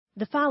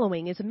The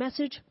following is a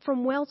message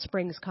from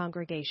Wellsprings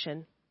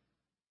Congregation.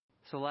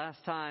 So last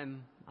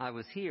time I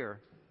was here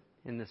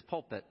in this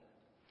pulpit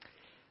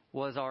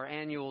was our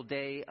annual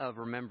Day of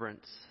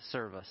Remembrance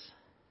service.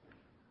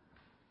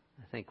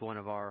 I think one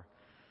of our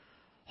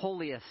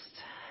holiest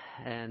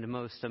and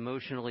most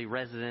emotionally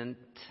resonant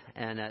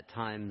and at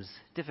times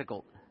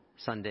difficult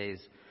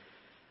Sundays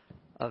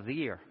of the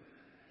year.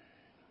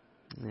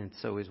 And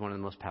it's always one of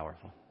the most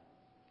powerful.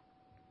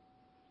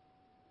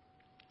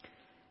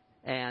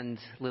 And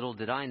little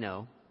did I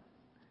know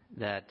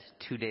that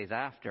 2 days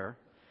after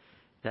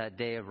that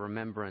Day of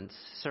Remembrance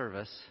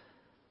service,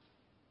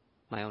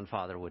 my own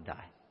father would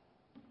die.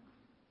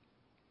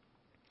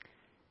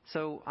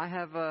 So I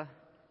have,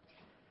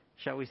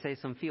 shall we say,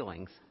 some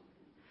feelings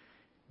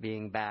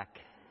being back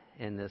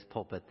in this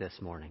pulpit this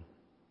morning.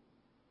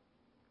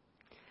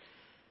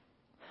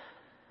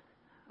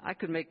 I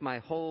could make my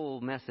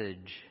whole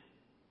message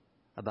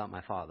about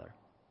my father,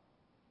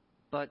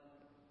 but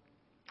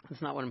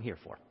that's not what I'm here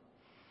for.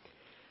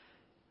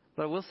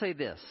 But I will say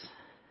this.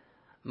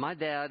 My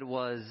dad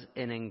was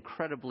an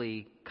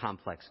incredibly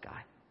complex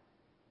guy.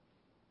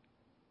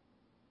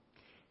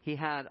 He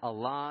had a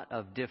lot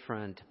of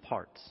different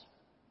parts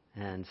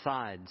and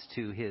sides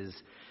to his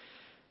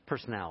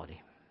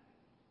personality.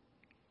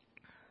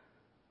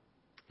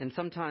 And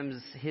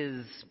sometimes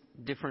his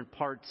different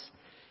parts,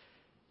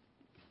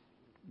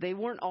 they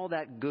weren't all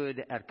that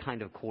good at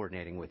kind of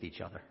coordinating with each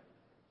other.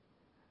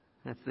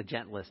 That's the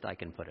gentlest I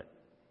can put it.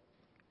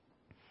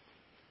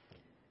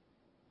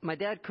 My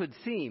dad could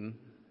seem,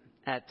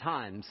 at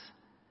times,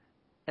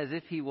 as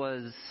if he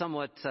was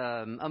somewhat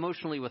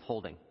emotionally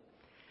withholding,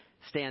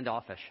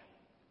 standoffish.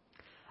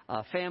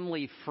 A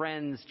family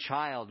friend's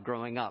child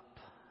growing up,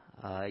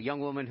 a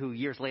young woman who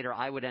years later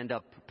I would end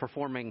up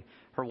performing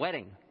her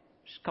wedding,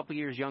 just a couple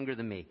years younger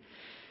than me.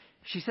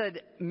 She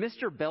said,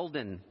 Mr.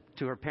 Belden,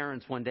 to her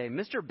parents one day,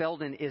 Mr.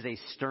 Belden is a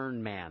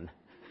stern man.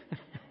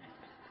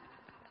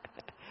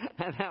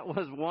 And that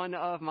was one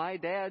of my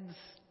dad's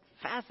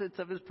facets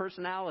of his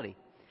personality.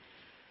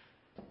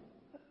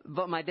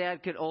 But my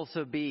dad could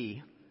also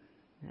be,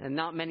 and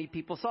not many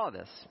people saw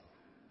this,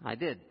 I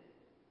did,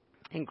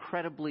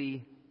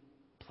 incredibly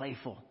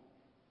playful,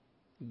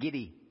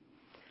 giddy,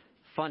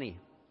 funny.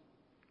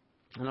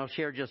 And I'll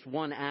share just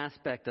one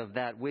aspect of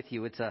that with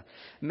you. It's a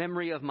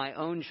memory of my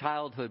own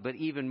childhood, but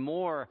even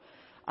more,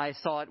 I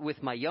saw it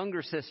with my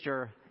younger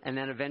sister and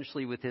then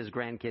eventually with his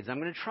grandkids. I'm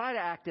going to try to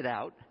act it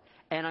out,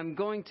 and I'm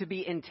going to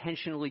be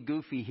intentionally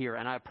goofy here,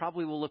 and I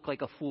probably will look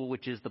like a fool,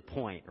 which is the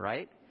point,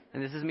 right?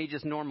 And this is me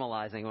just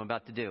normalizing what I'm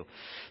about to do.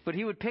 But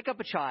he would pick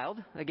up a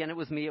child, again it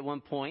was me at one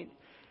point,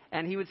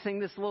 and he would sing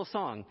this little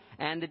song.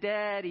 And the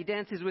daddy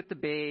dances with the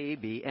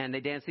baby, and they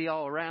dancey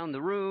all around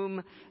the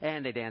room,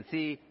 and they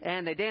dancey,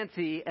 and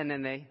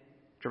then they,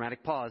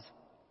 dramatic pause,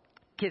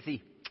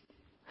 kissy.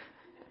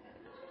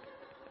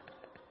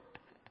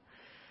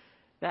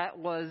 That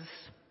was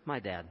my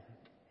dad.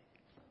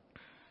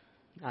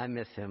 I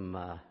miss him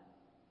a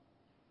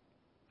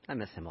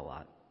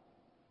lot.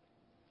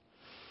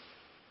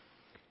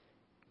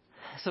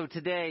 So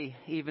today,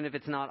 even if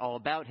it's not all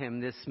about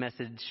him, this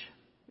message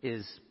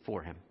is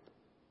for him.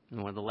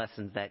 And one of the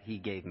lessons that he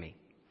gave me.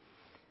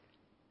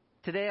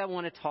 Today I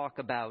want to talk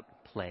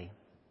about play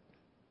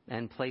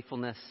and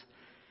playfulness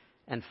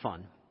and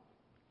fun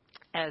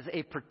as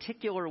a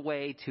particular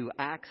way to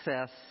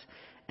access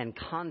and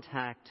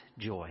contact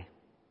joy.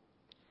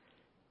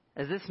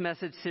 As this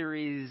message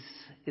series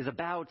is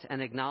about and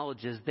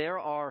acknowledges, there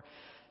are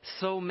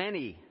so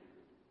many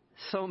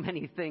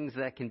things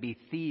that can be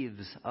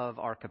thieves of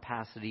our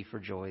capacity for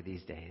joy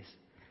these days.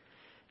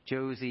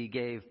 Josie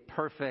gave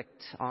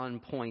perfect,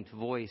 on-point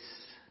voice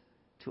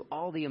to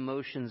all the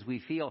emotions we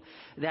feel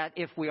that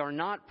if we are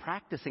not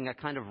practicing a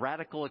kind of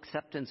radical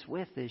acceptance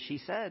with, as she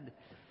said,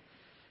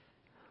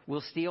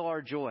 will steal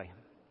our joy.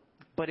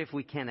 But if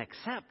we can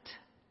accept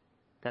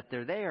that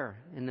they're there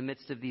in the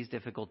midst of these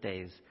difficult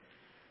days,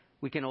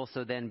 we can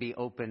also then be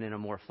open in a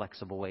more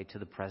flexible way to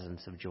the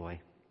presence of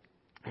joy.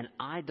 And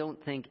I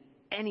don't think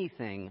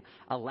anything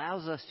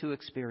allows us to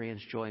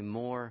experience joy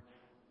more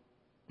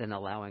than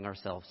allowing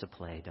ourselves to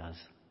play does.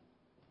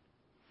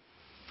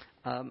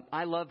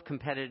 I love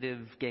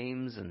competitive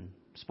games and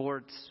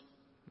sports.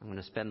 I'm going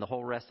to spend the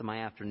whole rest of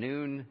my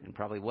afternoon and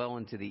probably well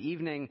into the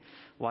evening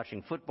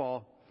watching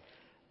football.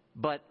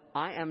 But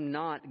I am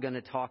not going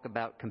to talk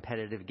about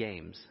competitive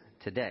games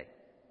today.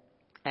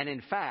 And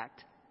in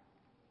fact,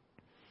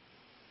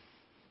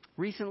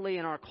 recently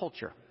in our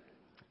culture,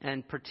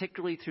 and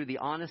particularly through the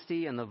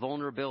honesty and the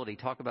vulnerability,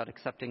 talk about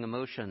accepting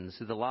emotions,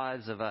 through the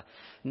lives of a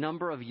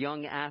number of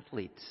young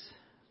athletes,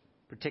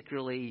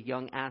 particularly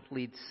young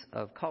athletes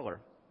of color,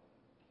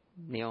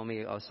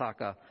 Naomi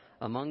Osaka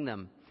among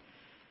them,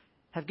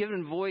 have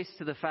given voice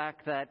to the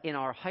fact that in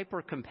our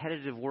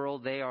hyper-competitive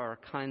world, they are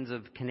kinds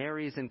of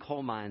canaries in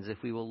coal mines if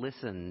we will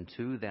listen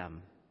to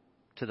them,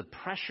 to the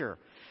pressure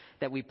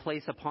that we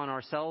place upon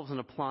ourselves and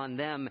upon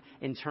them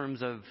in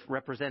terms of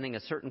representing a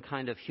certain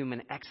kind of human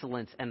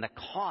excellence and the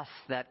cost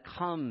that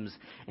comes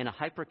in a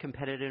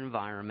hyper-competitive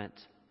environment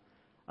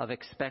of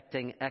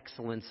expecting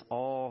excellence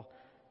all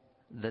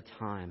the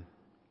time.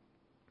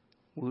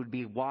 We would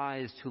be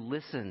wise to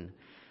listen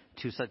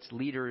to such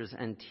leaders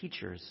and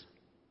teachers,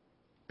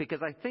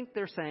 because I think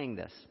they're saying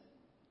this.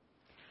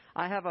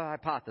 I have a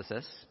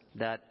hypothesis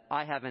that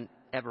I haven't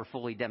ever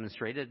fully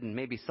demonstrated, and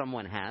maybe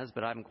someone has,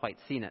 but I haven't quite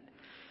seen it,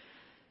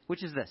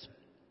 which is this.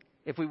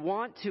 If we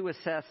want to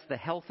assess the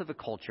health of a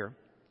culture,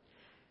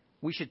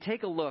 we should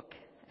take a look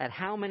at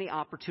how many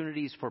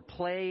opportunities for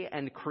play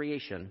and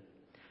creation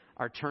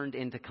are turned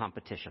into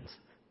competitions.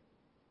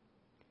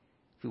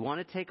 If we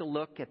want to take a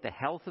look at the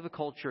health of a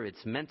culture,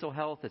 its mental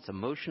health, its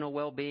emotional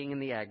well-being in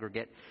the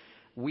aggregate,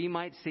 we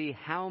might see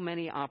how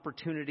many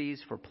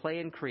opportunities for play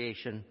and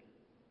creation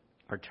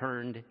are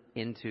turned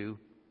into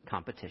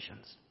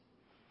competitions.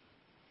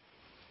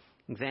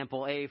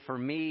 Example A for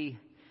me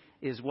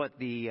is what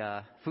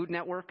the Food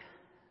Network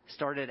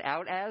started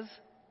out as,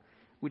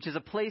 which is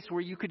a place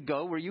where you could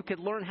go, where you could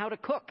learn how to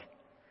cook.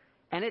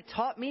 And it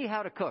taught me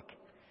how to cook.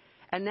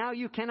 And now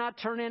you cannot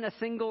turn in a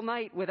single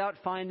night without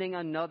finding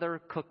another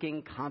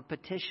cooking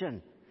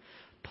competition.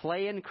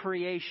 Play and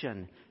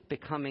creation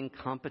becoming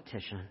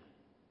competition.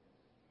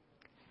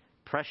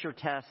 Pressure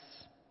tests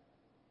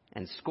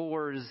and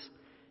scores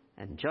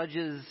and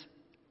judges.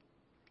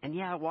 And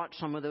yeah, watch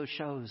some of those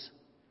shows.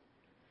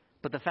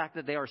 But the fact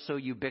that they are so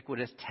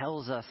ubiquitous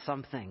tells us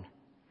something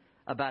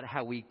about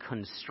how we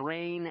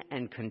constrain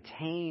and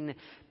contain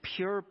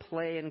pure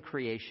play and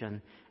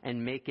creation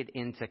and make it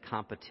into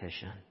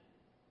competition.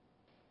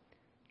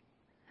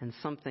 And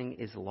something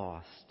is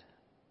lost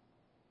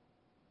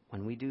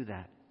when we do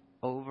that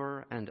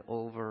over and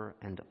over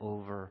and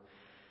over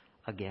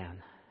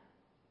again.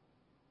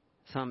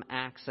 Some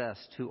access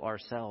to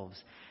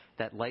ourselves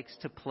that likes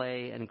to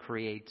play and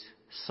create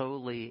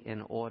solely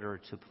in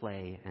order to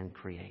play and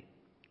create.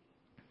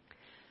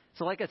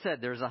 So like I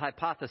said, there's a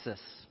hypothesis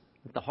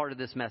at the heart of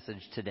this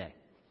message today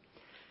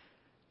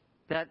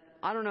that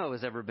I don't know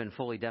has ever been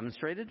fully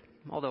demonstrated,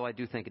 although I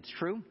do think it's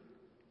true.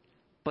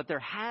 But there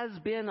has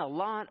been a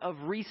lot of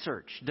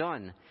research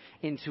done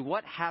into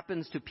what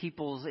happens to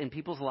in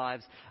people's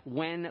lives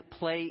when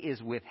play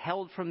is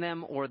withheld from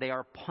them or they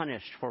are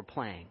punished for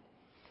playing.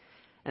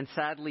 And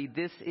sadly,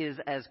 this is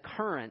as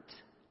current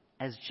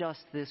as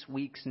just this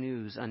week's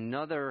news.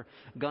 Another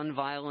gun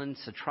violence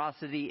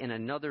atrocity in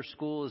another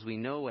school, as we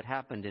know what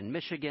happened in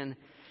Michigan.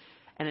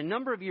 And a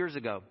number of years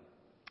ago,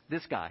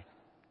 this guy,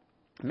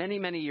 many,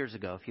 many years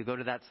ago, if you go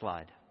to that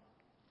slide,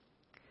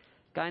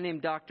 a guy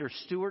named Dr.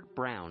 Stuart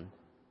Brown,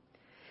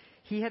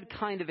 he had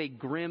kind of a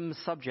grim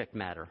subject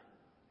matter.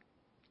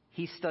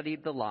 He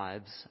studied the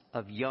lives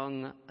of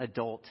young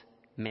adult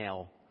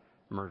male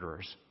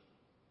murderers,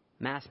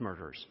 mass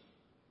murderers.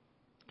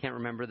 Can't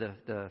remember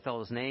the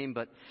fellow's name,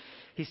 but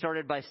he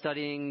started by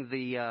studying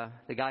the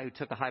guy who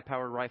took a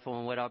high-powered rifle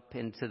and went up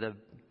into the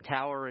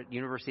tower at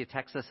University of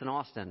Texas in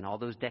Austin all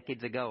those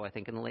decades ago, I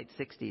think in the late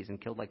 60s,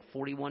 and killed like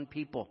 41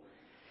 people.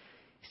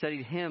 He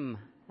studied him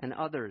and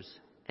others,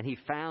 and he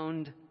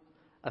found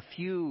a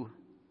few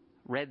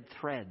red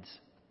threads.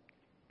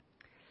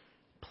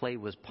 Play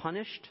was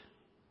punished,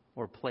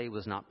 or play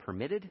was not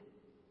permitted.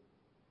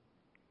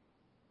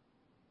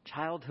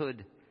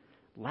 Childhood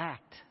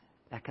lacked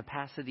that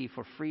capacity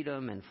for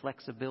freedom and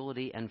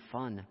flexibility and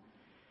fun.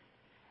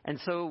 And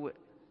so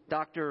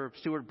Dr.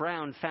 Stuart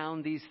Brown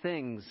found these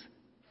things.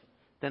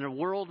 Then a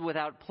world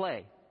without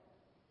play,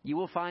 you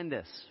will find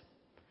this: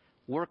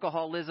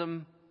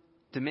 workaholism,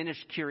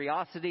 diminished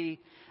curiosity,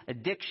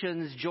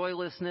 addictions,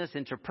 joylessness,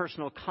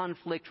 interpersonal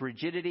conflict,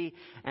 rigidity,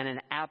 and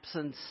an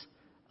absence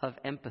of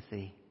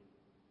empathy.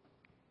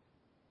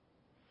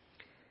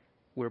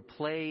 Where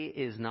play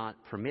is not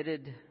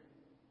permitted,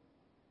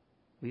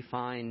 we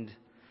find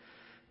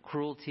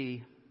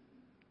cruelty,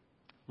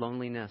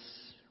 loneliness,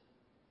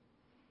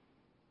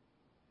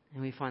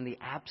 and we find the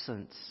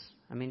absence.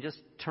 I mean, just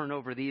turn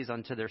over these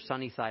onto their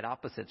sunny side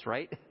opposites,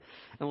 right?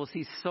 And we'll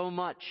see so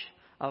much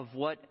of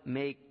what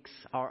makes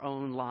our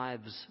own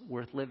lives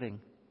worth living.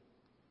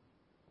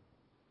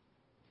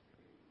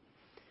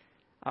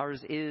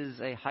 Ours is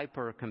a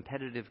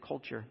hyper-competitive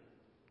culture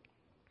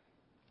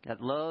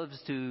that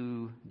loves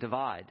to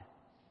divide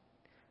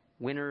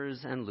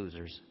winners and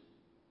losers.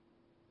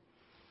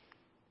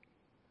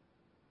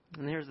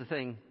 And here's the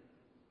thing: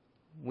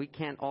 we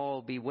can't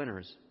all be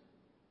winners.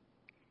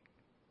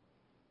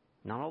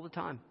 Not all the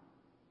time.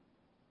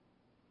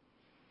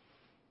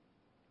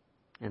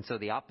 And so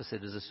the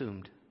opposite is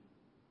assumed.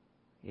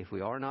 If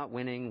we are not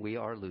winning, we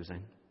are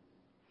losing.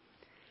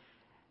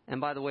 And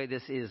by the way,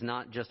 this is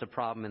not just a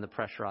problem in the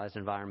pressurized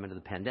environment of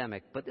the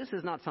pandemic, but this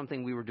is not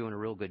something we were doing a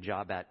real good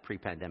job at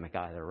pre-pandemic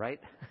either,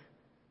 right?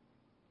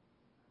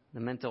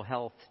 The mental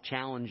health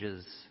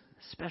challenges,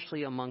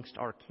 especially amongst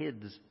our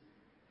kids,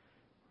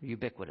 are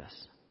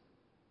ubiquitous.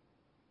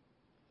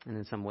 And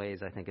in some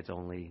ways, I think it's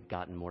only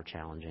gotten more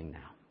challenging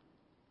now.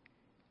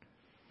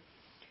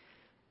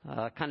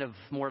 Kind of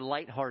more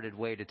lighthearted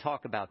way to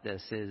talk about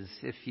this is,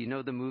 if you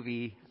know the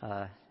movie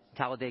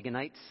Talladega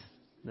Nights,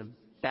 the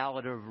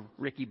Ballad of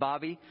Ricky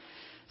Bobby,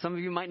 some of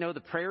you might know the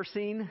prayer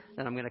scene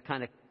that I'm going to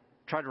kind of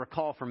try to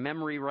recall from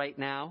memory right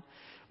now,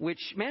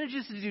 which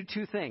manages to do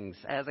two things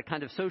as a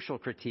kind of social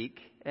critique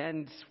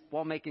and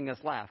while making us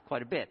laugh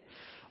quite a bit.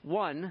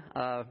 One,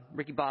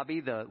 Ricky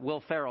Bobby, the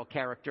Will Ferrell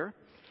character,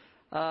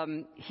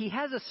 he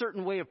has a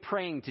certain way of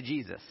praying to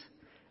Jesus,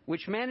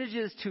 which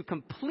manages to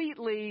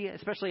completely,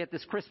 especially at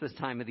this Christmas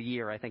time of the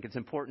year, I think it's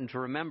important to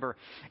remember,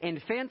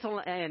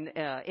 infantilize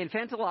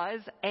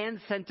and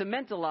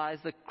sentimentalize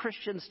the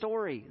Christian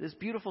story, this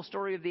beautiful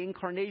story of the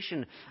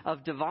incarnation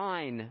of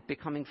divine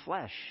becoming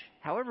flesh,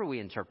 however we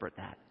interpret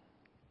that.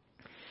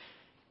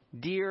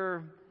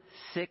 Dear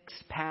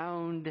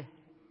 6-pound,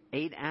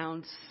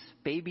 8-ounce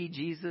baby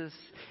Jesus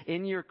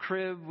in your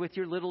crib with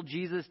your little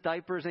Jesus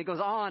diapers, and it goes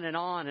on and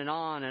on and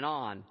on and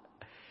on.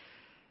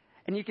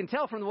 And you can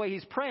tell from the way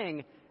he's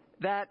praying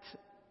that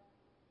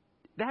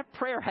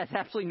prayer has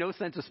absolutely no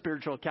sense of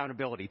spiritual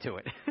accountability to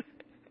it.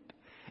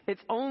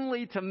 It's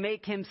only to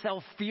make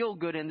himself feel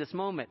good in this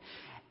moment.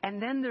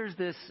 And then there's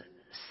this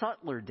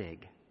subtler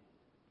dig.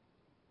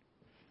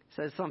 It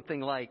says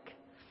something like,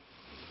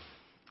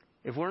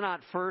 if we're not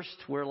first,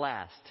 we're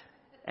last.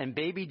 And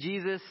baby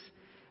Jesus,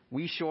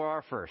 we sure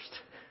are first.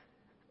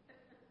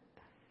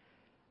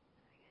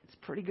 It's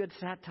pretty good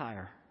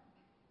satire.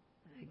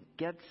 It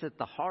gets at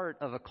the heart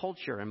of a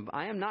culture. And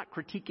I am not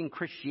critiquing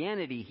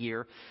Christianity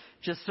here,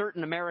 just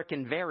certain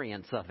American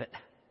variants of it.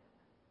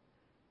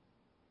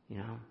 You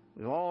know,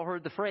 we've all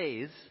heard the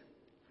phrase,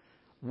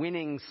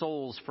 winning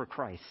souls for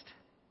Christ.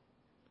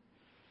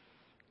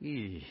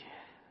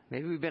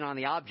 Maybe we've been on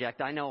the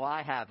object, I know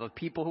I have, of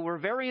people who were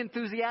very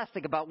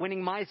enthusiastic about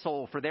winning my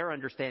soul for their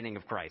understanding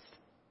of Christ.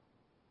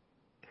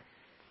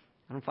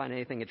 I don't find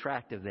anything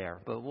attractive there,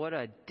 but what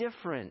a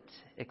different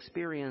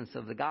experience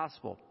of the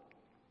gospel.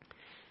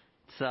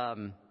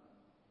 It's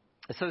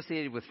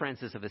associated with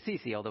Francis of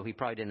Assisi, although he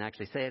probably didn't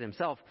actually say it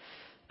himself.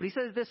 But he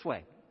says it this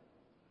way.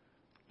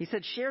 He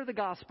said, share the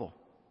gospel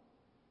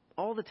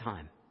all the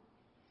time.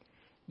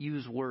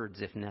 Use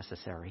words if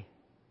necessary.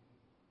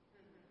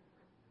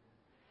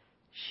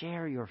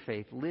 Share your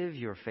faith, live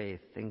your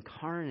faith,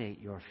 incarnate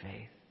your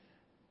faith.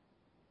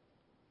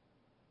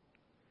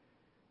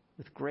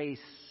 With grace,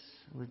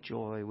 with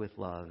joy, with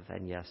love,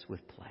 and yes,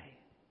 with play.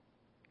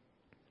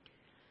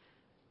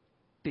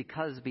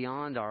 Because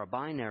beyond our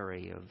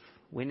binary of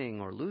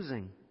winning or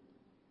losing,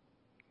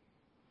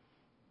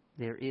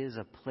 there is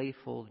a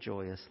playful,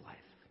 joyous life.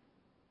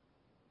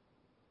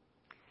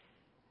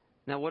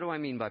 Now, what do I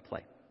mean by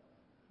play?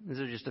 These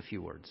are just a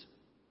few words.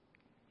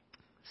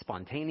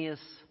 Spontaneous,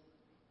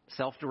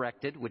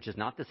 self-directed, which is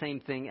not the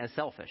same thing as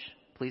selfish.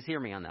 Please hear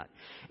me on that.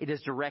 It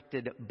is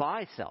directed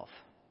by self,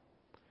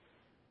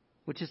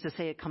 which is to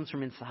say it comes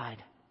from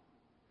inside.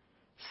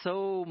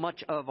 So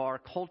much of our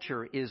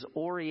culture is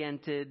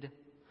oriented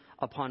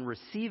upon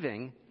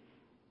receiving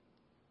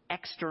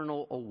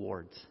external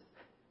awards.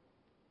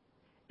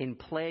 In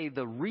play,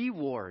 the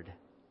reward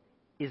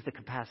is the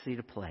capacity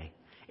to play.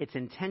 It's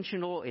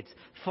intentional, it's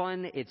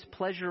fun, it's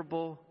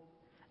pleasurable,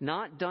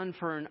 not done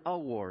for an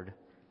award,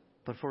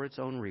 but for its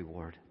own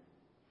reward.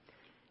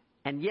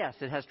 And yes,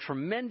 it has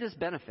tremendous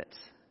benefits.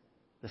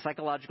 The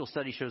psychological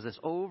study shows this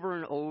over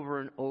and over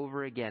and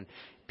over again.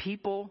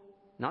 People,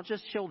 not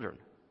just children,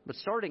 but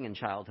starting in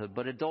childhood,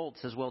 but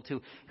adults as well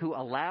too, who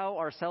allow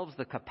ourselves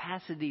the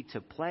capacity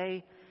to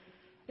play,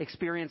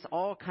 experience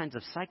all kinds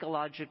of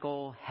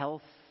psychological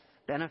health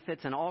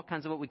benefits and all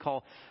kinds of what we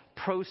call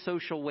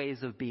pro-social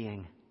ways of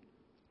being.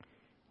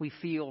 We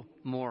feel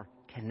more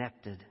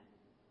connected.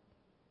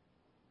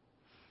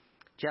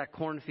 Jack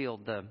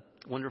Kornfield, the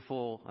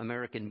wonderful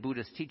American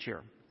Buddhist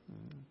teacher,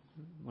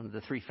 one of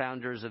the three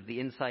founders of the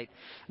Insight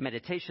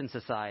Meditation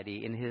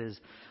Society, in his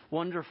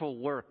wonderful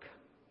work,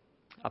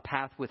 A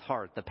Path with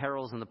Heart, The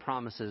Perils and the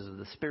Promises of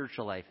the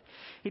Spiritual Life,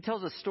 he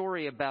tells a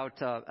story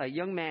about a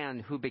young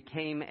man who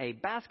became a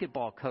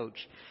basketball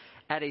coach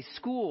at a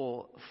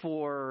school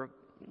for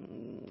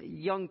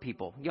younger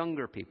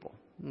people,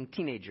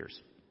 teenagers,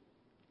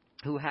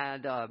 who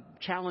had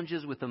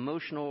challenges with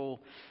emotional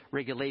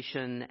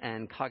regulation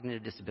and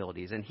cognitive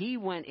disabilities. And he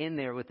went in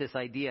there with this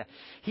idea.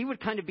 He would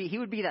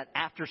be that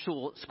after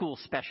school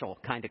special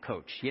kind of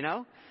coach, you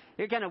know?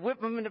 He'd kind of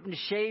whip them into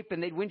shape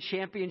and they'd win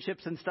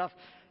championships and stuff.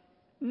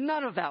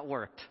 None of that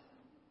worked.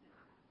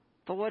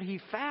 But what he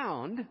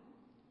found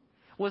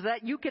was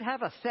that you could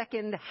have a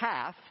second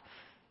half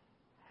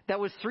that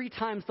was 3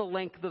 times the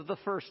length of the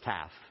first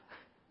half.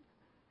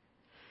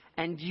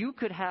 And you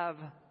could have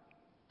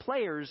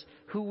players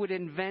who would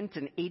invent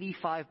an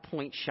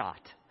 85-point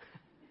shot.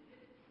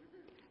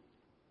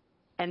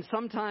 And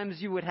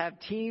sometimes you would have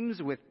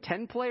teams with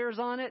 10 players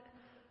on it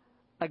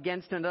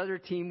against another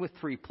team with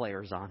 3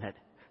 players on it.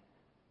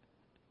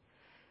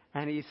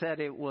 And he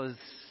said it was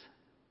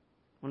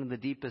one of the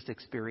deepest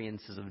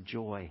experiences of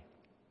joy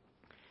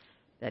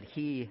that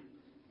he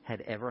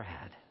had ever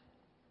had.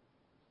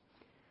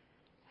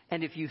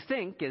 And if you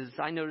think, as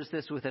I noticed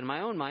this within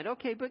my own mind,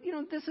 okay, but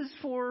this is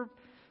for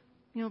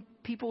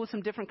people with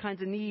some different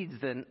kinds of needs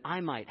than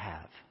I might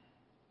have.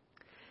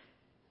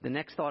 The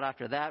next thought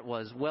after that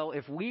was, well,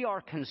 if we are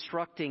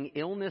constructing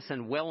illness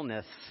and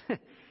wellness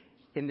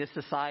in this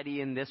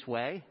society in this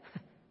way,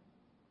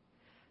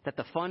 that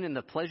the fun and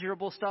the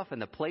pleasurable stuff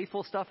and the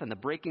playful stuff and the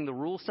breaking the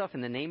rules stuff in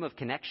the name of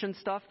connection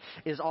stuff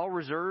is all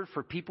reserved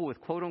for people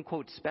with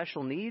quote-unquote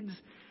special needs,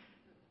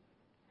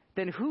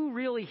 then who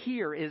really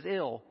here is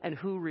ill and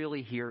who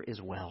really here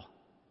is well?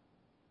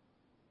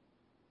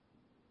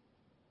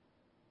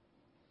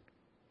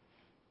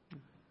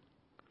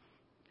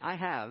 I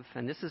have,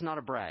 and this is not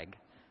a brag,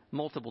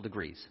 multiple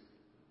degrees.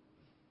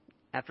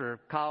 After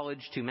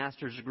college, 2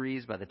 master's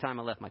degrees by the time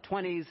I left my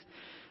 20s,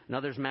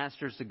 another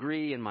master's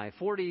degree in my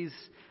 40s.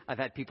 I've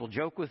had people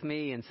joke with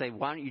me and say,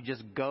 why don't you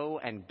just go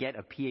and get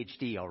a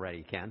PhD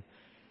already, Ken?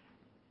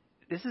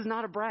 This is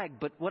not a brag,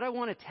 but what I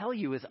want to tell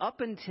you is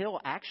up until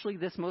actually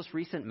this most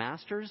recent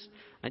master's,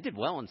 I did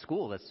well in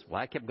school. That's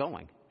why I kept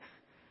going.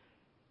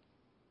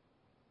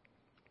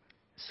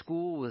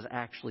 School was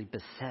actually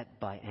beset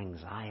by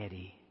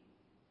anxiety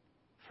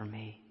for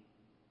me.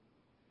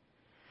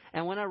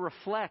 And when I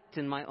reflect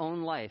in my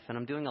own life, and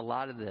I'm doing a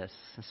lot of this,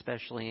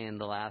 especially in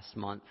the last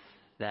month,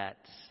 that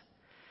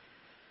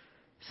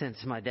since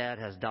my dad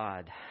has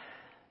died,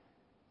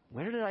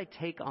 where did I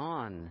take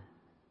on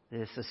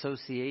this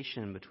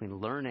association between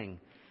learning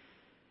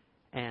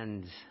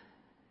and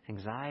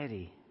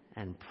anxiety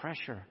and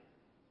pressure?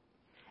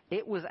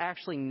 It was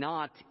actually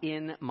not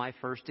in my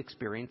first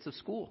experience of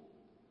school.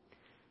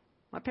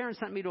 My parents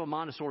sent me to a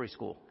Montessori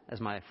school as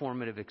my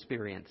formative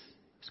experience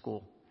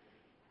school.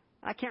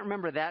 I can't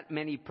remember that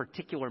many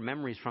particular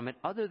memories from it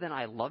other than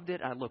I loved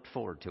it. I looked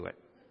forward to it.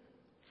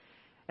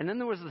 And then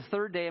there was the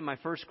third day of my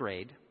first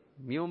grade,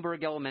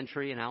 Muhlenberg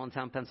Elementary in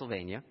Allentown,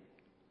 Pennsylvania.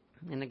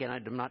 And again,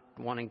 I'm not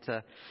wanting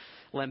to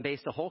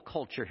lambaste the whole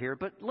culture here,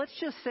 but let's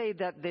just say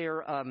that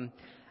their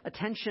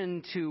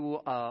attention to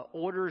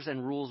orders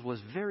and rules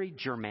was very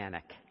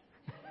Germanic.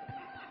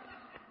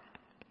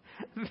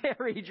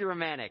 Very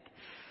Germanic.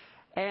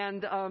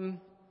 And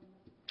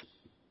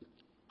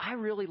I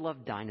really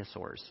loved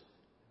dinosaurs.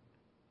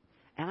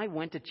 And I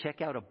went to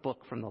check out a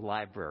book from the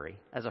library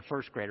as a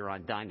first grader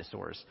on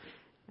dinosaurs.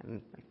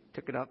 And I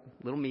took it up,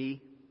 little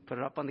me, put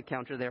it up on the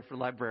counter there for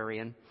the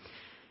librarian.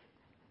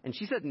 And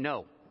she said,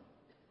 no.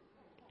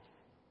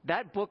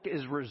 That book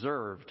is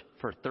reserved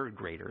for third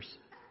graders.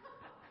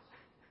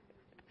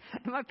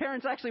 And my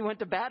parents actually went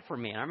to bat for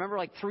me. And I remember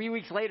like 3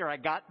 weeks later, I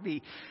got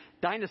the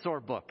dinosaur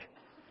book.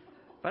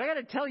 But I got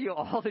to tell you,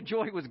 all the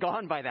joy was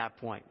gone by that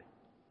point.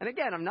 And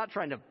again, I'm not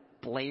trying to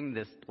blame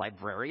this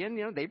librarian.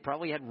 You know, they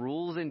probably had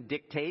rules and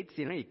dictates.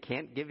 You know, you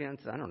can't give in,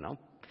 I don't know,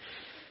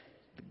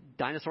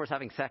 dinosaurs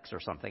having sex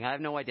or something. I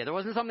have no idea. There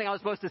wasn't something I was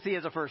supposed to see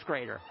as a first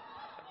grader.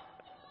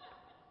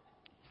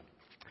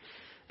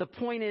 The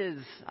point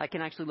is, I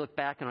can actually look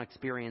back on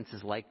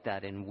experiences like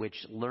that in which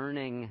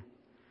learning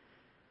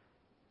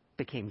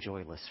became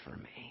joyless for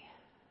me.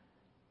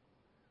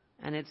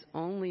 And it's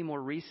only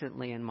more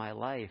recently in my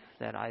life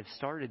that I've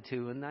started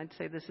to, and I'd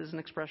say this is an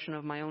expression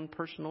of my own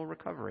personal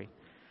recovery,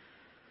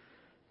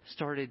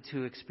 started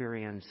to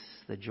experience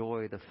the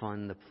joy, the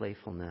fun, the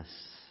playfulness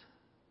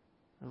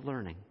of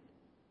learning.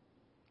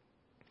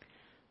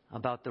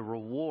 About the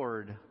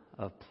reward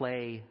of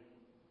play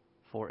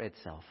for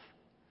itself,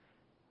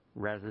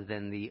 rather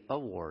than the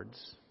awards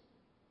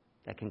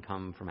that can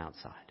come from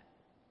outside.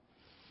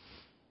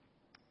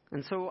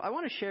 And so I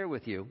want to share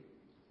with you,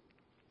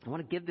 I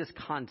want to give this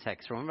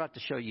context for what I'm about to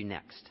show you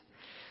next.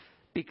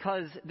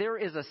 Because there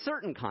is a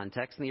certain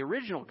context, in the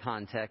original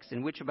context,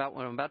 in which about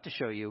what I'm about to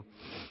show you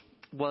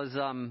was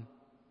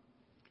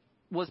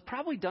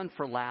probably done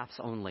for laughs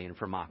only and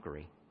for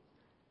mockery.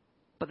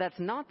 But that's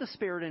not the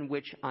spirit in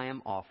which I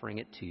am offering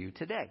it to you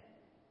today.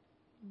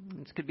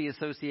 This could be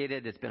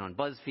associated, it's been on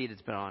BuzzFeed,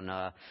 it's been on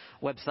a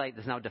website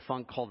that's now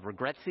defunct called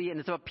Regretsy, and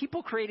it's about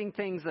people creating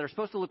things that are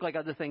supposed to look like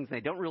other things, and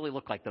they don't really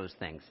look like those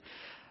things.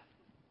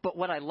 But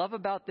what I love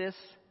about this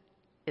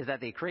is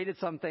that they created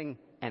something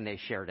and they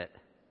shared it.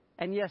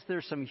 And yes,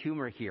 there's some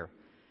humor here.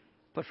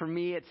 But for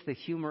me, it's the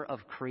humor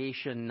of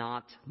creation,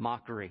 not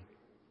mockery.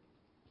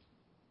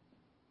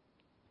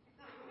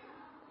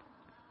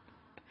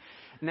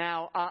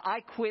 Now,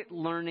 I quit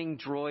learning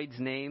droids'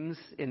 names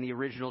in the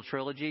original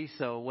trilogy,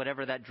 so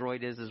whatever that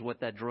droid is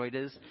what that droid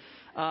is.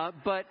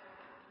 But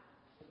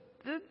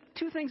the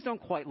two things don't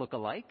quite look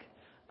alike.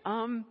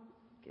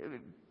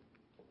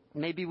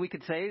 Maybe we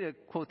could say, to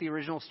quote the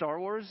original Star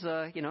Wars,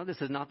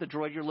 this is not the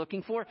droid you're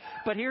looking for.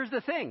 But here's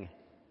the thing.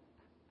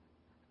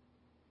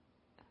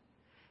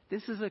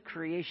 This is a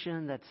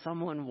creation that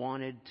someone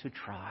wanted to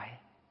try.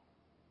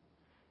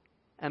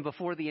 And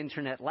before the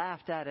internet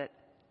laughed at it,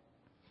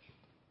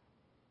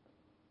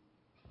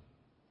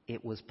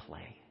 it was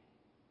play.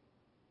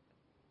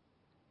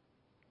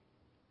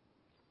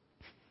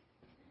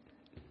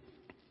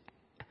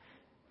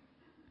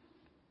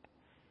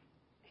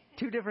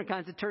 Two different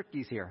kinds of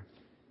turkeys here.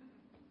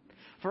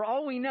 For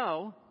all we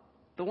know,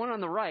 the one on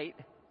the right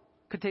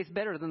could taste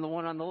better than the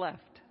one on the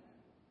left.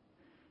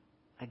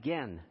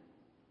 Again,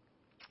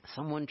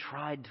 someone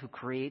tried to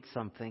create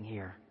something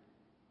here.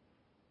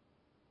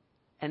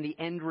 And the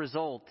end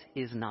result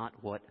is not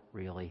what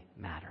really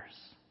matters.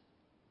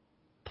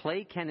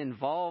 Play can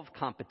involve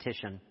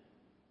competition,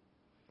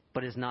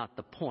 but is not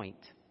the point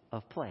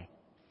of play.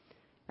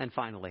 And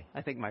finally,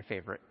 I think my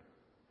favorite.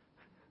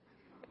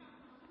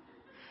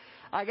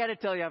 I got to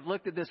tell you, I've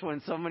looked at this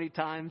one so many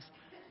times.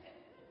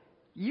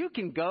 You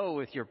can go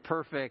with your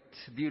perfect,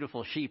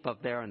 beautiful sheep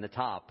up there on the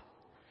top,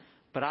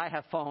 but I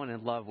have fallen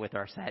in love with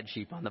our sad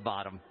sheep on the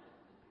bottom.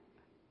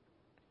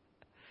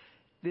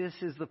 This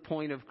is the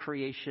point of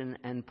creation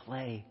and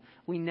play.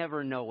 We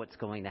never know what's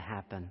going to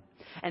happen.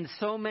 And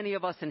so many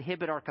of us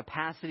inhibit our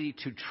capacity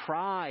to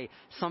try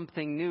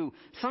something new,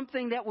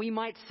 something that we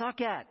might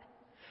suck at,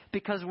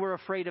 because we're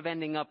afraid of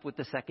ending up with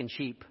the second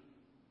sheep.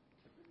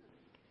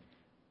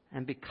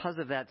 And because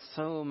of that,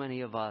 so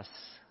many of us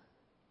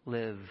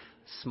live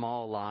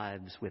small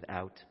lives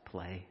without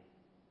play.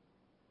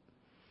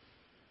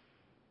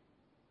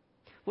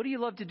 What do you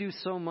love to do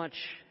so much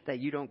that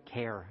you don't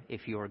care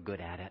if you're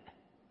good at it?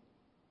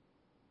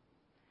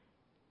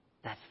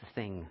 That's the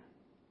thing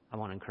I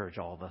want to encourage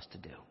all of us to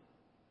do.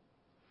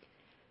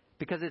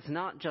 Because it's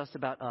not just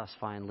about us,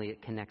 finally.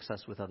 It connects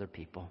us with other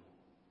people.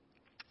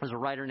 There's a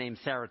writer named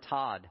Sarah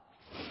Todd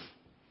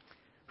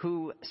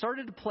who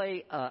started to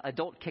play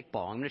adult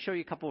kickball. I'm going to show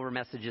you a couple of her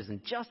messages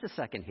in just a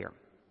second here.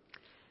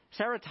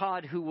 Sarah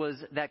Todd, who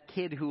was that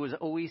kid who was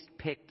always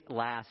picked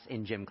last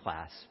in gym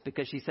class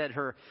because she said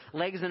her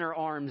legs and her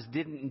arms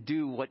didn't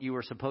do what you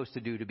were supposed to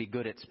do to be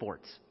good at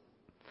sports.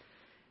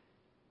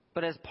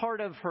 But as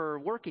part of her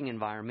working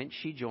environment,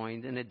 she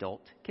joined an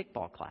adult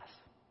kickball class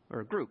or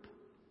a group.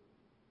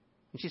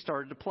 And she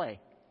started to play.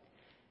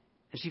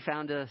 And she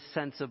found a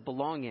sense of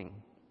belonging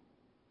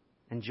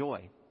and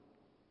joy.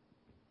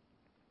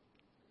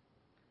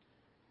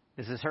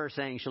 This is her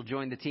saying she'll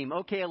join the team.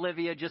 Okay,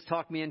 Olivia, just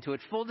talk me into it.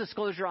 Full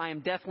disclosure, I am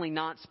definitely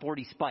not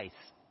Sporty Spice.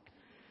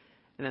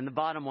 And then the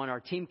bottom one, our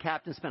team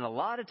captain spent a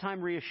lot of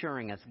time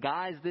reassuring us.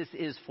 Guys, this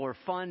is for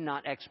fun,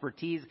 not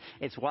expertise.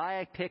 It's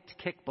why I picked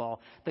kickball,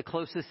 the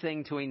closest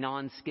thing to a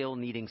non-skill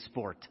needing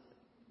sport.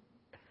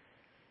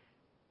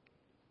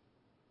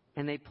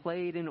 And they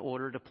played in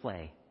order to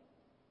play.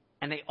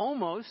 And they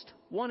almost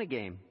won a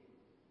game.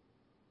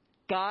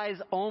 Guys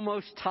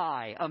almost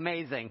tie.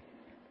 Amazing.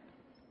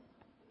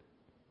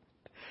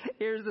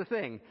 Here's the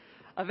thing.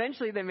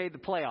 Eventually they made the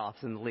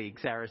playoffs in the league,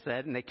 Sarah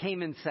said, and they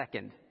came in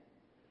second.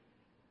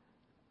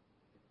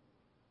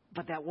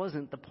 But that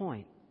wasn't the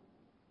point.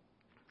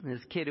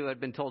 This kid who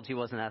had been told he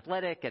wasn't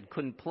athletic and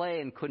couldn't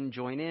play and couldn't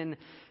join in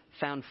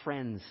found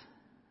friends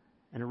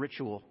and a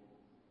ritual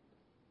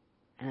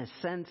and a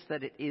sense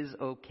that it is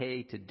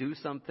okay to do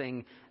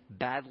something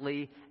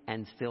badly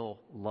and still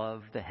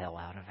love the hell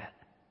out of it.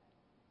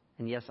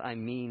 And yes, I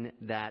mean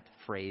that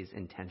phrase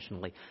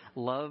intentionally.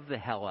 Love the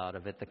hell out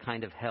of it, the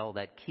kind of hell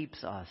that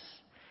keeps us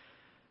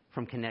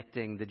from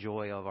connecting the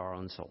joy of our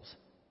own souls.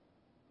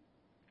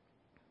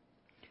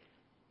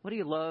 What do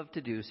you love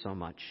to do so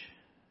much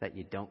that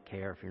you don't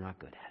care if you're not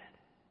good at it?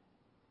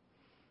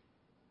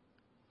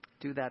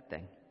 Do that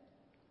thing.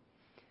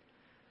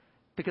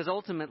 Because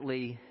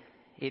ultimately,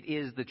 it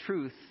is the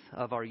truth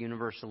of our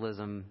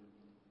universalism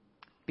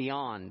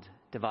beyond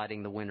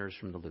dividing the winners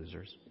from the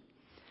losers.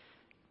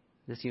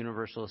 This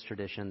universalist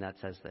tradition that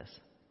says this: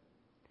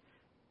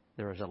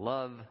 there is a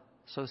love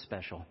so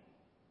special,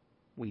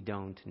 we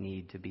don't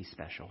need to be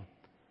special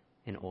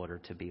in order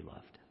to be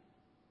loved.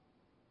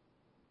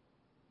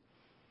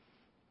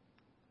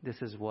 This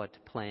is what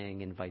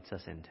playing invites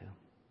us into.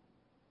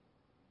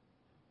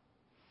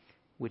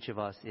 Which of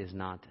us is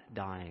not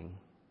dying,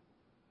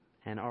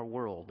 and our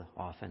world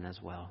often as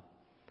well,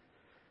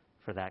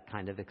 for that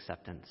kind of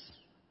acceptance,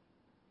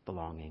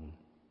 belonging,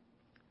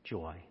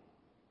 joy,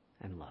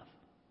 and love?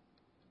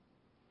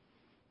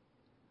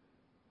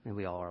 May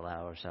we all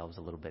allow ourselves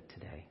a little bit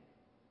today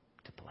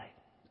to play.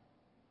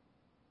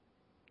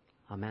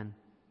 Amen.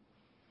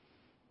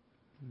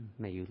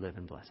 May you live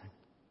in blessing.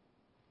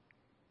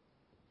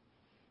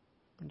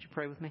 Would you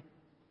pray with me?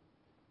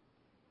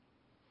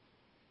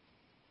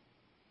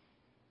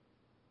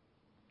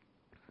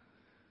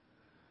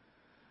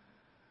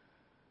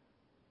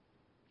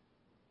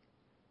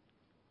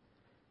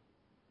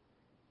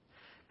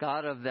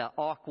 God of the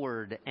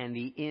awkward and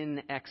the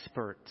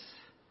inexpert,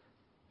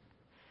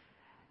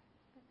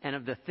 and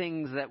of the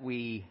things that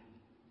we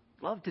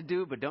love to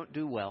do but don't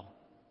do well,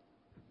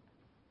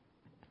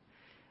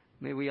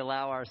 may we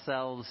allow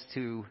ourselves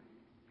to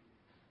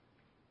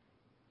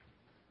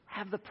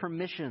have the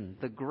permission,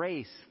 the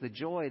grace, the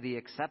joy, the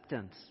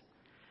acceptance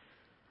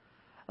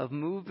of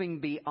moving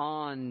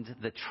beyond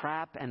the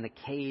trap and the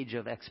cage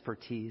of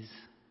expertise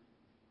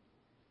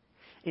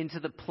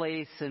into the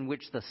place in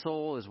which the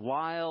soul is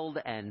wild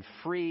and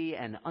free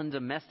and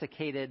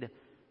undomesticated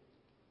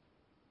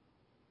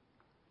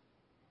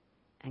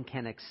and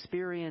can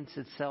experience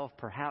itself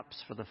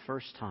perhaps for the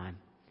first time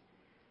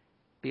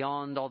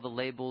beyond all the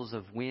labels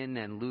of win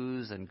and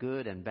lose and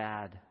good and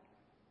bad.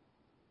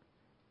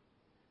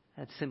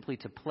 That's simply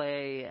to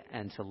play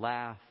and to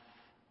laugh,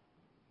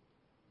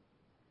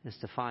 is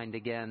to find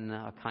again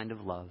a kind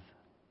of love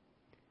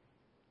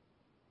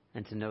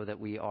and to know that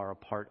we are a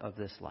part of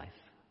this life,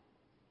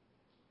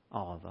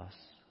 all of us.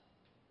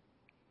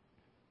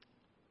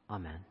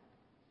 Amen.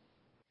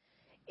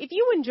 If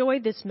you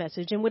enjoyed this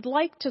message and would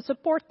like to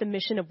support the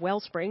mission of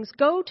Wellsprings,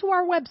 go to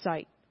our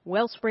website,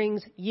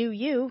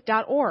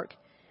 wellspringsuu.org.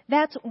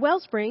 That's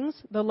Wellsprings,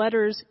 the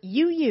letters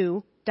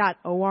uu.org.